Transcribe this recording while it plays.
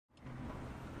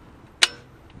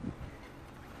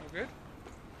good?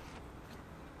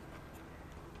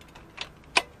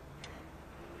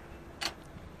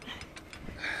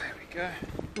 There we go.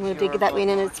 We'll dig that one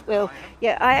in as well.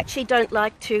 Yeah, I actually don't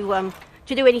like to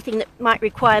do anything that might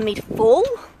require me to fall.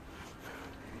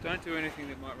 Don't do anything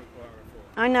that might require a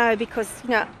fall. I know, because, you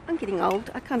know, I'm getting old.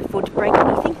 I can't afford to break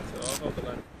anything. So I'll hold the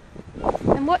ladder.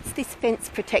 And what's this fence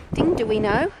protecting? Do we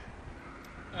know?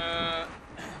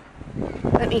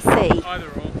 Let me see. Either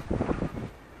or.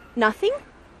 Nothing?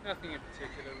 Nothing in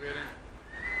particular,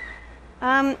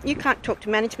 really. You can't talk to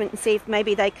management and see if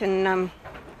maybe they can...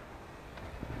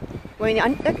 well,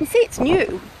 I can see it's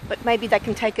new, but maybe they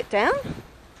can take it down?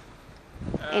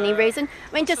 Any reason?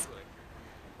 I mean, just...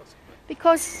 Possibly.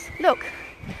 Because, look,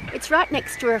 it's right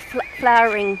next to a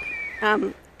flowering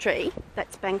tree.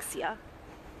 That's Banksia.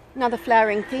 Another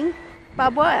flowering thing.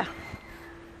 Barbed wire.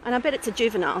 And I bet it's a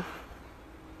juvenile.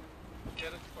 Yeah,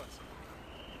 that's close.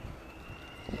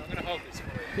 So I'm going to hold this for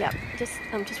you. Yeah, just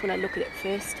want to look at it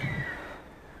first.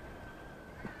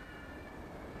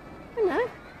 I know.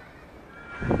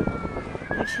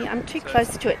 Actually, I'm too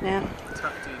close to it now.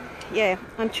 Tucked in. Yeah,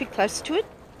 I'm too close to it.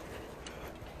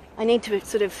 I need to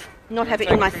sort of not have it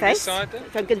in my face. This side, then?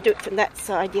 If I'm going to do it from that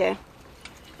side, yeah.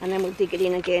 And then we'll dig it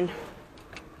in again.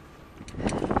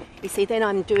 You see, then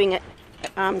I'm doing it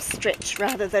at arm's stretch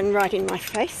rather than right in my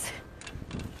face.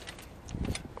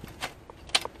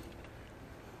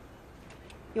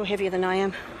 You're heavier than I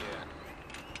am.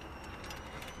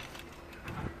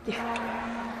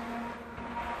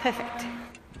 Yeah. Perfect.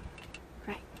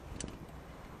 Right.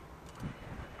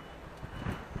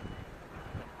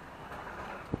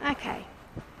 Okay.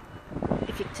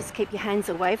 If you just keep your hands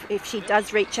away, if she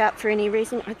does reach out for any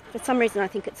reason, for some reason I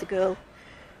think it's a girl.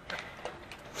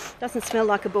 Doesn't smell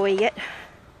like a boy yet.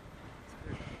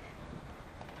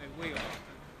 They wee often.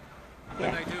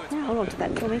 Yeah. When they do, it's Now hold on to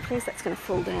that for me, please. That's going to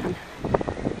fall down.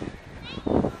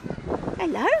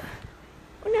 Hello?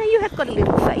 Well, now you have got a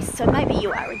little face, so maybe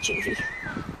you are a juvie.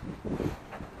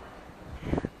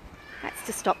 That's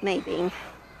to stop me being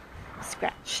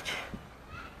scratched.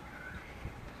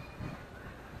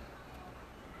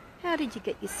 How did you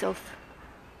get yourself?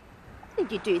 How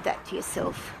did you do that to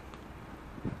yourself?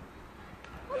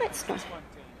 Well, that's not. one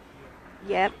thing.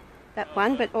 Yeah, that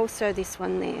one, but also this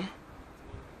one there.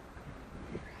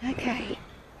 Okay.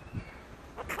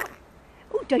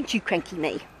 Oh, don't you cranky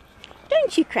me.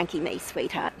 Don't you cranky me,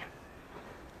 sweetheart.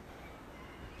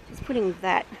 Just putting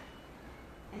that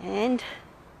and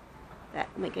that.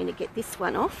 And we're going to get this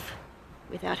one off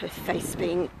without her face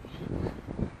being,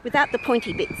 without the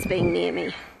pointy bits being near me.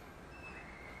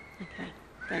 Okay,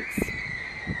 thanks.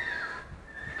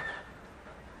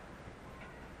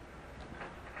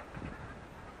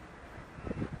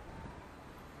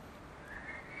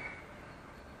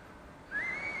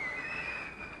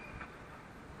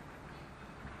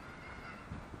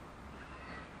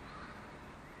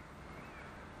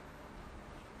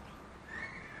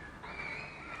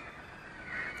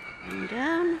 And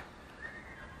down.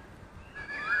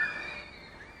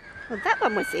 Well, that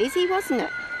one was easy, wasn't it?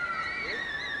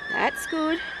 That's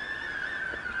good.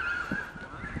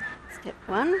 Step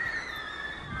one.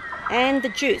 And the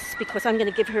juice, because I'm going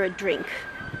to give her a drink.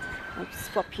 I'll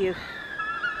swap you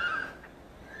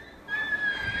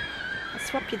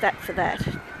that for that.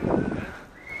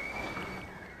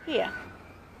 Here.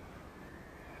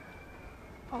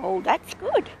 Oh, that's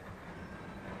good.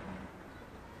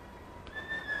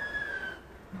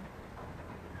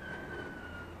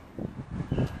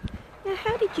 Now,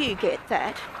 how did you get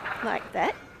that like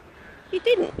that? You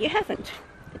didn't, you haven't.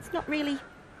 It's not really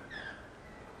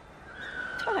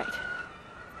tight.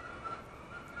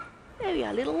 There we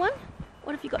are, little one.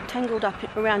 What have you got tangled up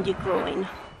around your groin?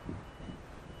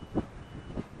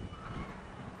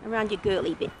 Around your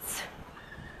girly bits.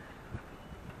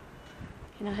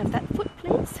 Can I have that foot,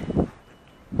 please?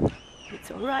 It's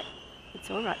all right.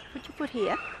 It's all right. Put your foot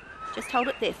here. Just hold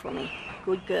it there for me.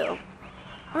 Good girl.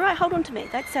 All right, hold on to me.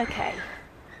 That's okay.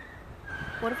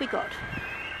 What have we got?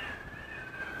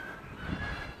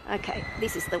 Okay,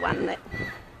 this is the one that...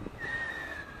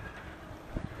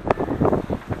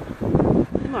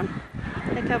 Come on.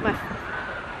 Let go of my...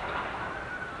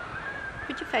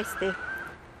 Put your face there.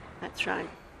 That's right.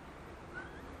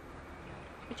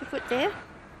 Put your foot there.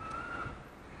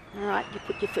 All right, you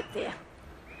put your foot there.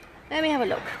 Let me have a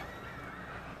look.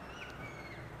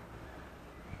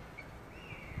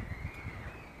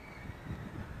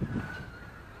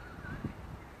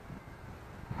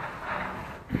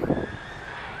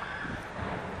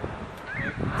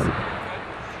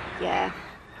 Yeah,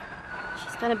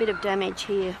 she's done a bit of damage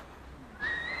here.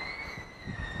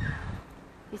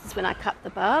 This is when I cut the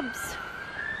barbs.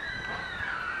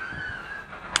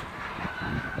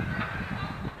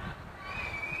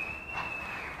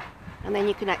 And then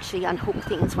you can actually unhook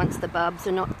things once the barbs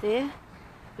are not there.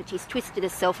 But she's twisted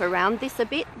herself around this a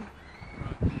bit.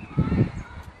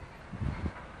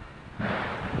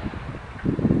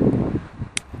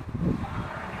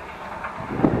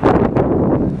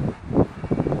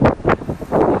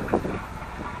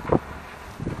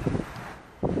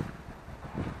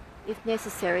 If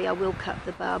necessary, I will cut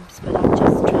the barbs, but I'm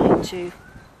just trying to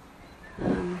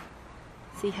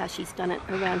see how she's done it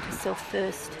around herself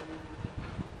first.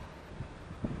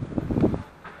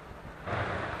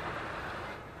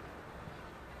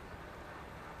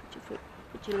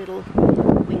 Put your little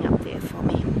wing up there for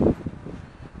me.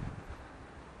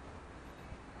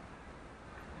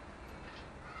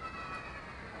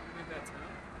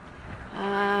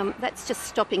 That's just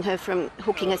stopping her from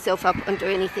hooking herself up onto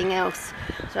anything else.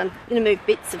 So I'm going to move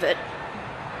bits of it.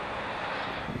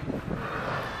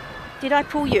 Did I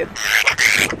pull you?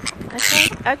 Okay,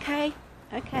 okay,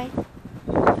 okay,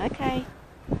 okay.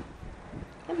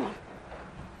 Come on.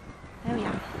 There we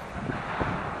are.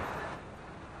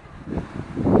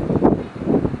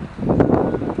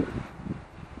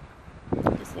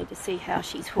 Just need to see how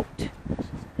she's hooked.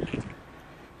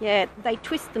 Yeah, they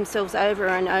twist themselves over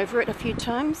and over it a few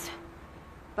times,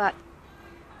 but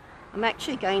I'm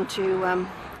actually going to,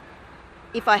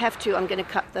 if I have to, I'm going to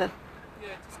cut the...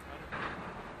 Yeah, just cut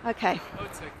it. Okay. I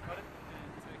would say cut it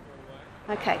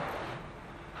and take it away.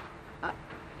 Okay.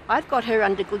 I've got her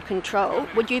under good control.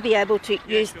 Would you be able to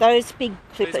use those big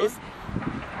clippers?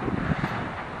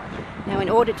 Now, in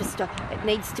order to stop, it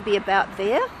needs to be about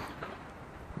there.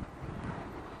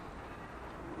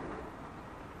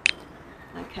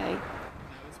 Okay,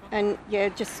 and yeah,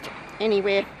 just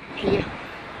anywhere here.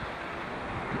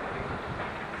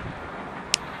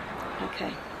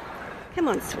 Okay, come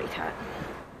on, sweetheart.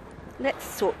 Let's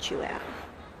sort you out.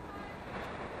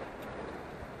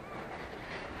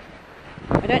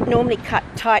 I don't normally cut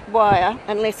tight wire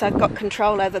unless I've got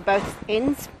control over both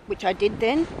ends, which I did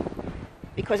then,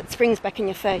 because it springs back in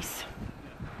your face.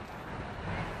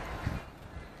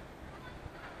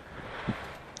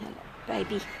 Hello,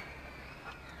 baby.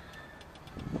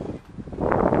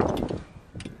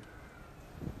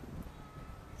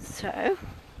 So,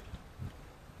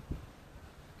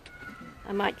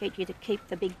 I might get you to keep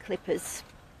the big clippers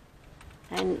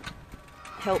and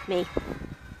help me.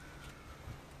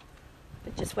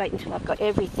 But just wait until I've got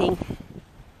everything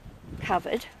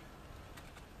covered.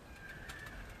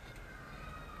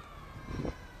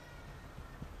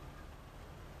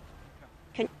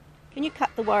 Can you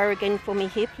cut the wire again for me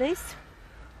here, please?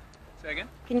 Say again?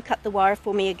 Can you cut the wire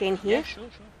for me again here? Yeah, sure.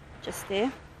 Just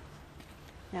there.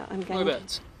 Now I'm going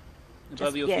Whereabouts?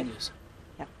 Above your fingers?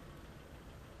 Yeah.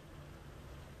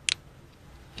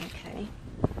 Okay.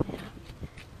 Now,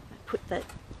 I put the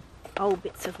old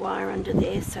bits of wire under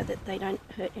there so that they don't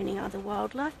hurt any other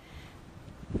wildlife.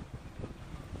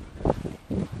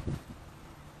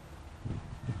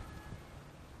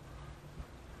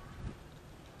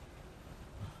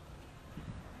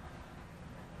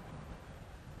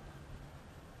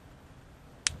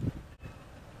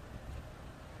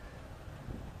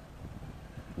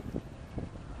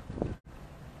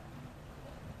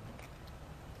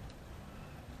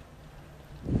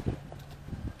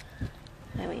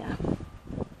 There we are.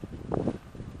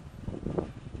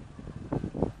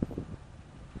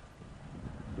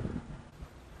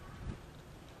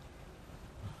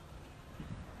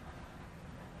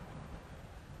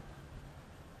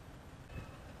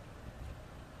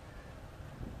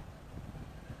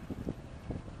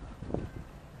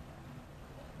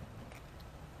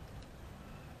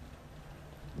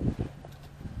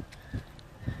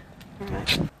 All right.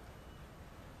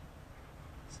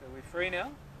 So we're free now?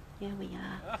 Yeah, we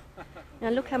are. Now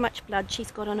look how much blood she's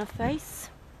got on her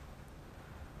face.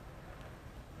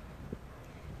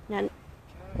 Now,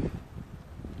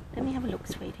 let me have a look,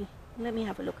 sweetie. Let me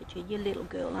have a look at you. You're a little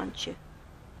girl, aren't you?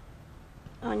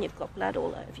 Oh, and you've got blood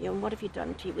all over you. And what have you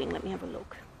done to your wing? Let me have a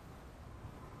look.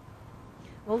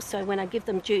 Also, when I give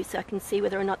them juice, I can see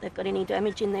whether or not they've got any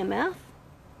damage in their mouth.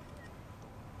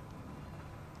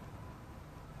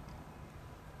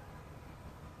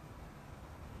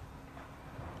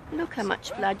 Look how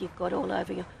much blood you've got all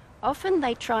over you. Often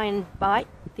they try and bite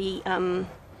the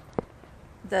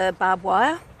barbed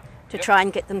wire to try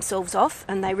and get themselves off,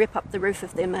 and they rip up the roof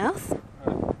of their mouth.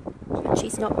 But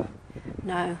she's not.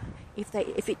 No, if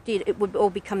it did, it would all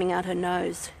be coming out her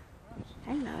nose.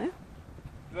 Hello.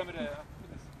 You want me to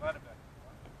put this ladder back?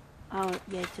 Oh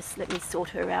yeah, just let me sort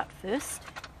her out first.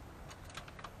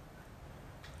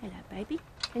 Hello, baby.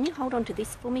 Can you hold on to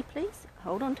this for me, please?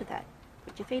 Hold on to that.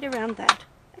 Put your feet around that.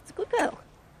 That's a good girl.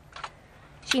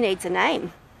 She needs a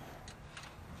name.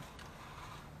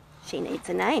 She needs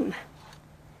a name,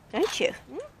 don't you?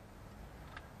 What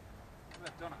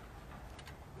about Donna?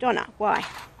 Donna, why?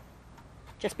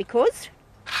 Just because?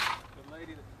 The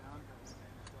lady that found her name is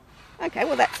Donna. Okay,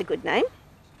 well that's a good name.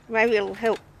 Maybe it'll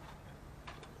help.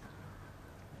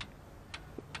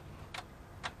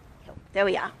 There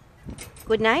we are.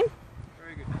 Good name?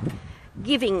 Very good.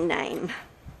 Giving name.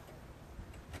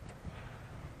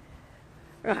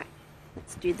 Right,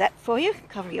 let's do that for you.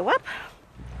 Cover you up.